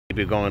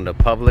We're going to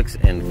Publix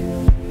in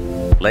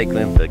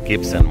Lakeland, the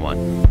Gibson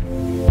one.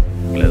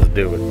 Let's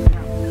do it.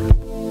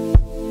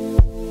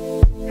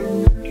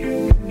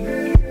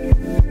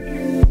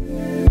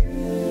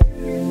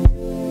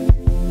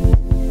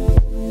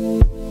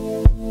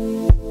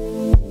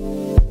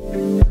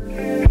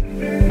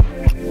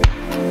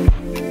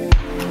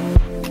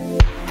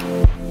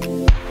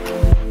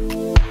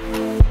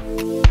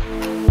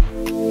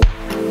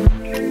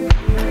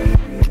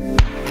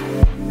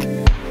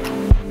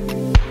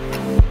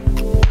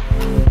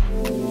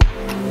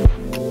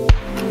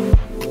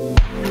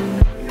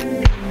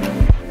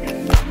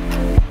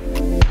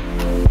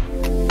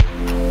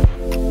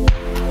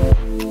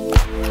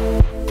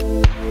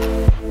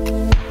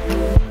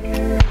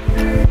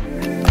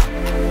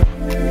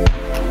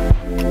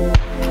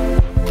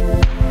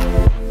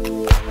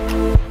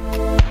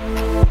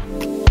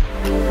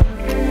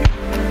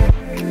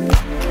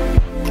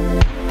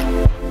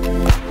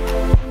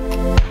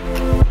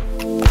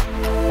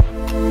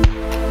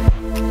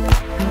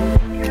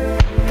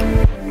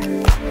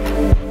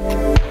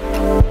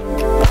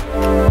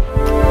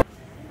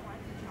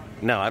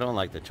 No, I don't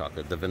like the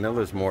chocolate. The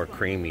vanilla is more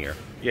creamier.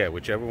 Yeah,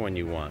 whichever one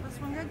you want.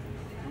 This one good?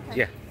 Okay.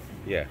 Yeah,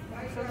 yeah.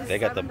 So They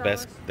got the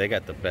best. They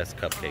got the best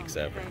cupcakes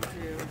ever.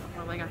 They do.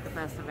 Well, they got the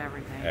best of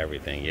everything.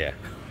 Everything, yeah,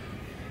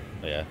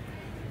 yeah.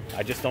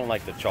 I just don't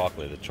like the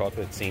chocolate. The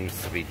chocolate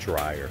seems to be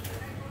drier.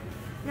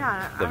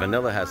 Yeah. The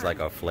vanilla has like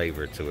a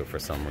flavor to it for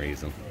some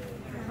reason.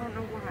 I don't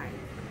know why.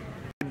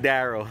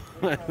 Daryl,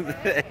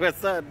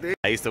 what's up, dude?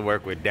 I used to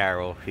work with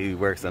Daryl. He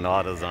works in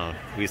AutoZone.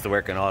 We used to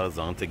work in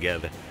AutoZone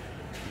together.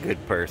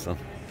 Good person.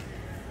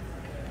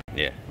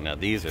 Yeah, now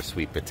these are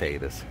sweet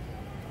potatoes.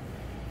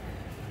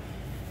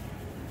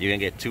 You gonna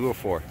get 2 or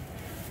 4?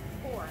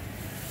 4.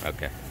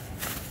 Okay.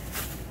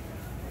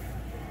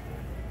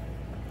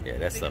 Yeah,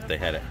 that's stuff they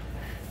had at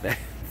that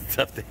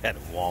stuff they had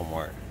at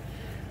Walmart.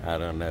 I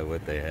don't know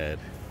what they had.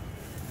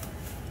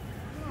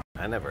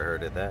 I never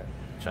heard of that.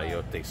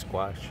 Chayote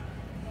squash.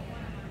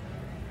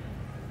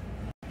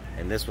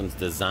 And this one's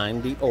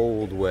designed the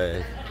old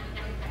way.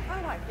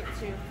 I like it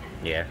too.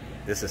 Yeah,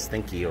 this is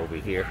stinky over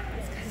here.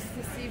 It's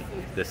the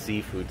seafood. The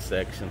seafood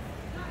section.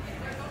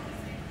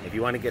 If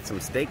you want to get some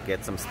steak,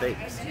 get some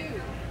steaks. I do.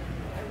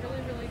 I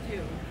really, really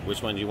do.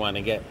 Which one do you want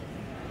to get?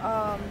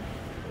 Well,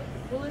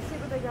 let's see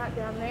what they got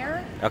down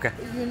there. Okay.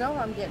 You know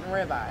I'm getting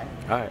ribeye.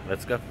 All right,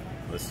 let's go.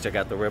 Let's check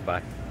out the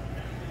ribeye.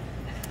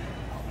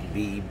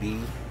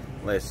 BB,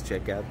 let's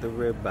check out the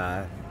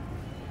ribeye.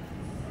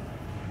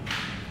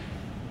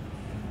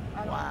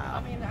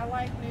 Wow. I mean, I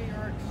like New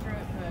York strip,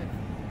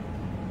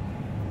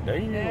 but There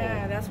you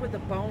yeah, go. that's with the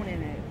bone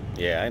in it.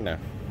 Yeah, I know.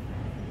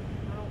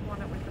 I don't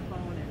want it with the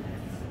bone in it.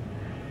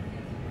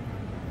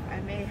 I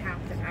may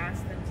have to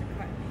ask them to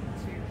cut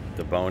me too.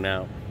 The bone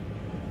out.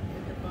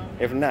 With the bone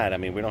If out. not, I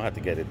mean, we don't have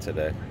to get it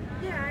today.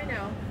 Yeah, I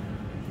know.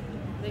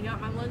 They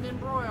got my London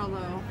broil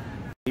though.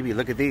 BB,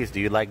 look at these.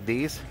 Do you like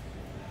these?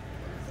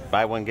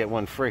 Buy one, get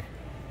one free.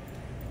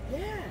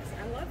 Yes,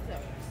 I love those.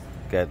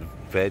 Got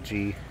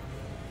veggie,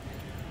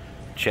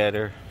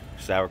 cheddar,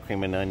 sour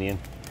cream and onion,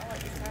 I like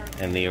the sour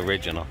cream and the onion.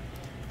 original.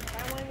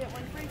 I want to get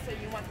one free, so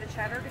you want the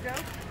cheddar to go?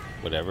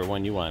 Whatever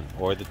one you want.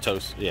 Or the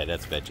toast. Yeah,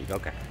 that's veggie.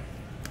 Okay.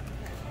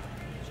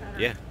 Cheddar.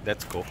 Yeah,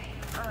 that's cool.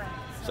 All right.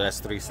 So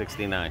that's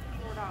 $3.69. $4.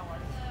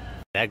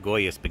 That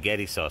Goya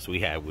spaghetti sauce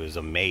we had was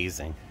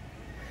amazing.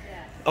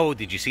 Yeah. Oh,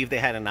 did you see if they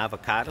had an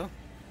avocado?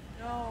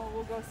 No,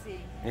 we'll go see.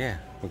 Yeah,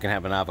 we can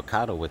have an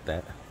avocado with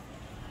that.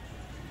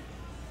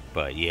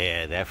 But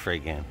yeah, that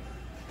friggin'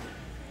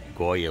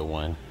 Goya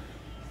one.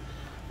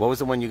 What was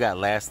the one you got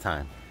last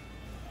time?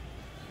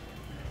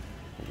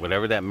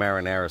 Whatever that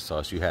marinara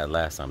sauce you had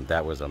last time,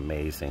 that was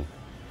amazing.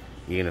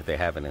 Even if they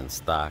have it in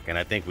stock. And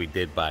I think we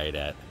did buy it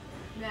at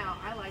Now,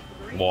 I like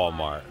the green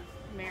Walmart.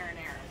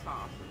 marinara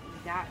sauce.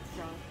 That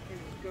stuff is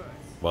good.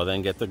 Well,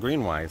 then get the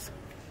green wise.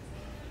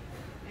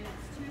 And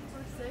it's 2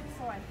 for $6,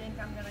 so I think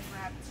I'm going to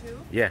grab 2.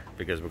 Yeah,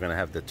 because we're going to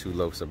have the 2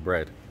 loaves of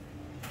bread.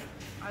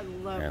 I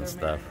love And their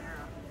stuff. marinara.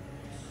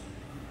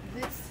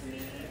 This to me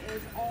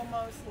is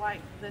almost like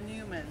the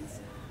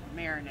Newman's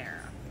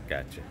marinara.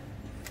 Gotcha.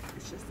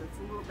 It's just it's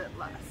a little bit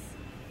less.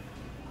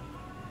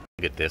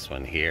 Look at this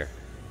one here.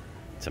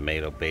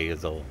 Tomato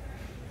basil.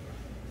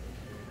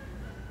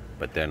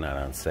 But they're not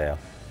on sale.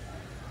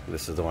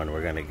 This is the one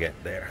we're going to get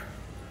there.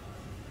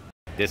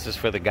 This is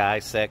for the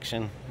guys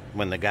section.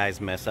 When the guys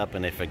mess up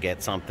and they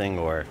forget something,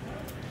 or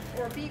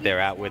they're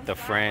out with the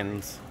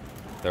friends.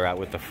 They're out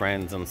with the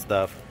friends and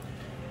stuff.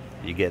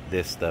 You get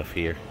this stuff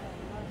here.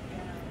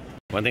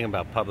 One thing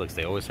about Publix,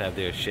 they always have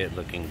their shit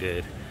looking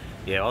good.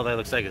 Yeah, all that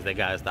looks like is they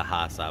got is the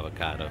Haas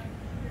avocado.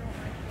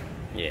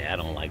 Yeah, I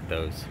don't like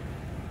those.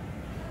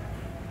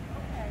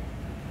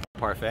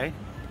 Parfait?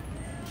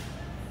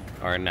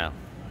 Or no?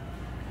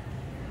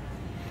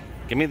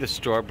 Give me the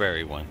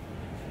strawberry one.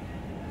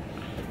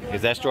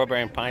 Is that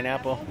strawberry and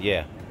pineapple?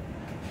 Yeah.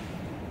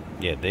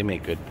 Yeah, they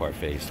make good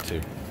parfaits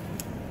too.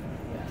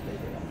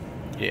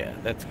 Yeah,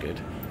 that's good.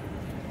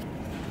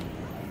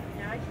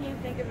 Now I can't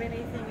think of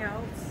anything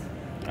else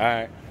All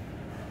right.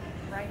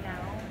 right now.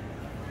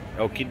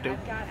 Okie doke.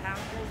 I've got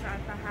apples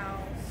at the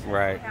house.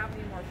 Right. I don't have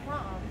any more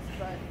plums,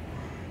 but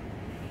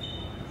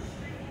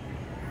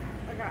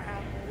I got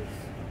apples.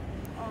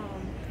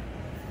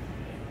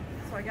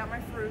 So I got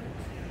my fruit.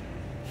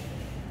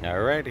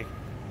 Alrighty.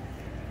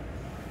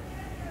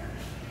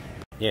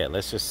 Yeah,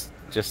 let's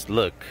just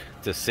look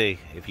to see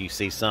if you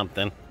see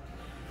something.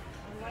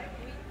 I like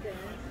wheat thins.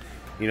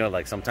 You know,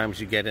 like sometimes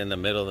you get in the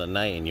middle of the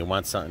night and you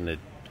want something to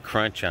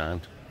crunch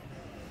on.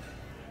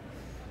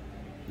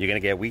 You're gonna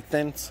get wheat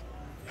thins?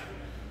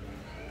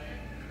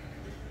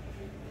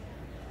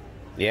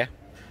 Yeah?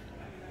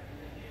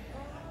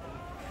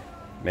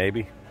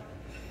 Maybe?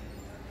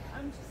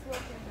 I'm just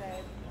looking,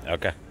 babe.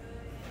 Okay.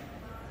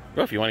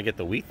 Well, if you want to get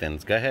the wheat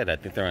thins, go ahead. I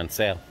think they're on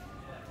sale.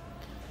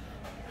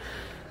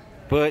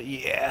 But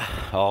yeah,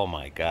 oh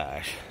my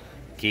gosh.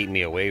 Keep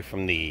me away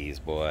from these,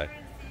 boy.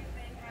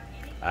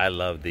 I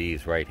love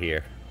these right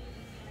here.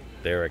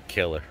 They're a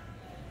killer.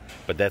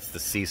 But that's the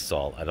sea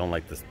salt. I don't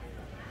like this.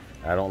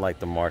 I don't like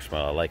the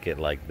marshmallow. I like it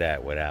like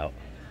that without.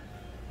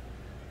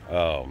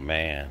 Oh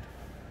man.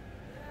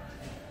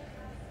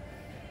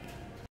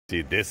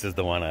 See, this is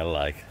the one I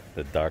like.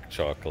 The dark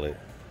chocolate.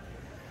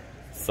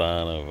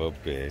 Son of a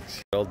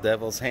bitch. Old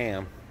Devil's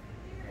Ham.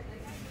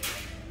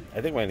 I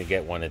think we're gonna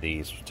get one of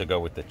these to go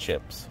with the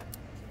chips.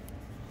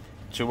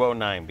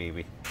 $2.09,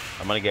 baby.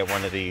 I'm gonna get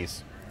one of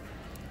these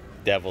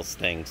Devil's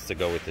things to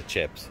go with the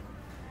chips.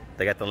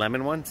 They got the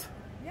lemon ones?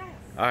 Yes.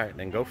 All right,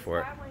 then go for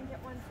it. Buy one,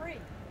 get one free.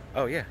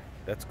 Oh yeah,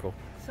 that's cool.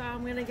 So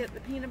I'm gonna get the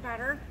peanut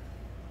butter.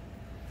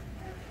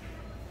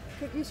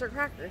 Cookies or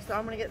crackers. So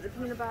I'm gonna get the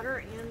peanut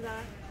butter and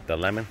the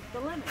lemon? The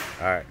lemon.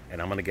 All right,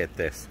 and I'm gonna get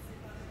this.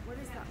 What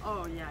is that?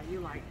 Oh yeah, you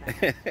like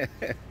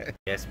that.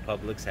 Yes,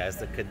 Publix has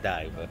the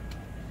Godiva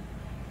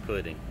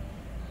pudding.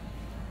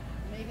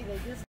 Maybe they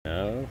just...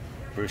 No,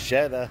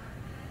 bruschetta.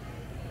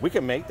 We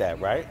can make that,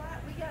 right?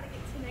 We gotta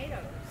get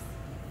tomatoes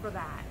for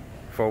that.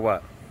 For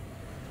what?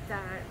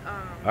 That,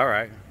 all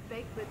right.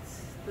 baked with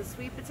the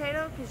sweet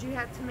potato, because you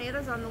had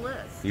tomatoes on the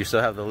list. You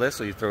still have the list,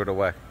 or you threw it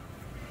away?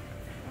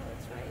 Oh,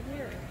 it's right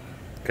here.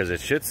 Because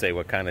it should say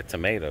what kind of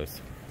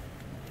tomatoes.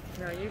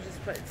 No, you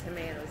just put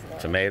tomatoes.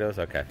 Tomatoes?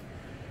 Okay.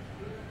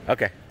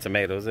 Okay,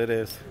 tomatoes it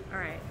is. All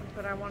right,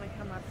 but I want to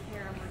come up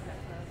here and look at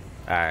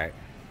this. All right.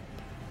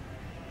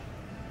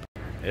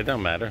 It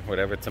don't matter,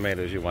 whatever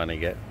tomatoes you want to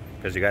get,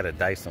 because you got to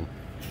dice them.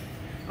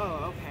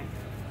 Oh, okay.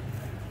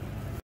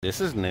 This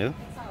is new.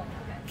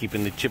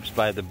 Keeping the chips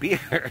by the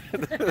beer.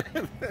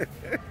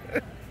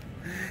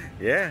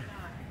 Yeah.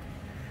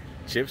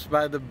 Chips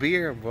by the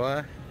beer,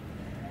 boy.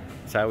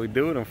 That's how we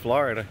do it in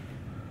Florida.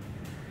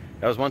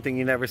 That was one thing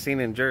you never seen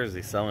in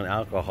Jersey, selling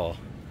alcohol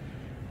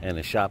in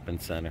a shopping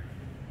center.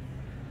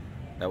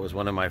 That was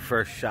one of my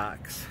first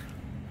shocks.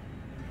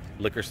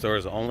 Liquor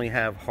stores only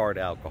have hard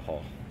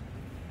alcohol.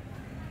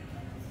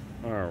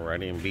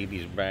 Alrighty, and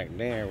BB's back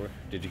there.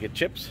 Did you get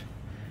chips?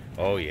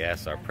 Oh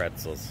yes, our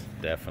pretzels,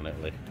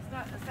 definitely. It's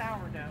not a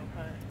sourdough,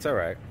 but... It's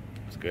alright.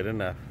 It's good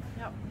enough.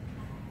 Yep.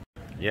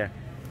 Yeah.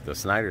 The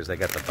Snyder's, they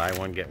got the buy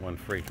one, get one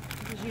free.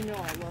 Because you know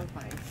I love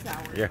my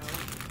sourdough. Yeah.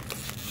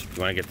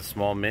 You want to get the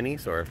small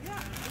minis, or? Yeah,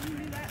 you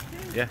can do that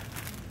too. Yeah.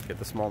 Get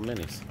the small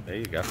minis. There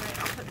you go. Right,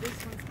 I'll put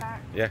these ones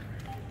back. Yeah.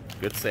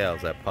 Good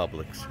sales at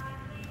Publix.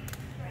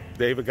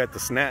 They even got the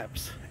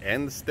snaps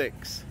and the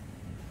sticks.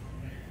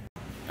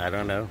 I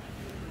don't know.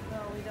 No,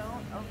 we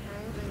don't?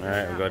 Okay.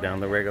 Alright, we'll go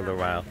down the regular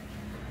aisle.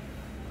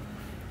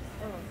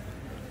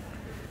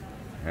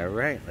 Oh.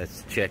 Alright,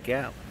 let's check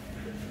out.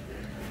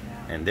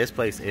 And this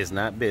place is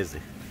not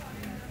busy.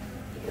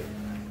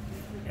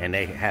 And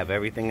they have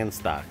everything in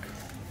stock.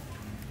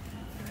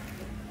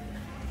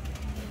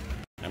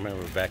 I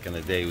remember back in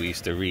the day we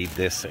used to read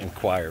this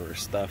Inquirer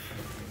stuff.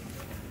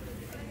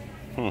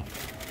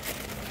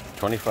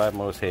 25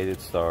 most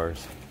hated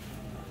stars.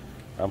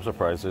 I'm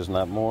surprised there's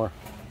not more.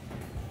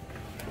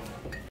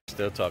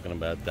 Still talking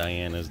about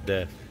Diana's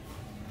death.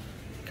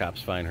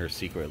 Cops find her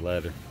secret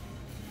letter.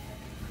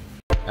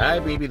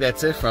 Alright, baby,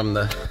 that's it from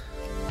the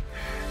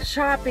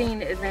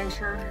shopping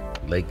adventure.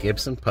 Lake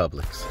Gibson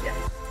Publix. Yeah.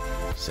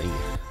 See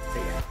ya. See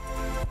ya.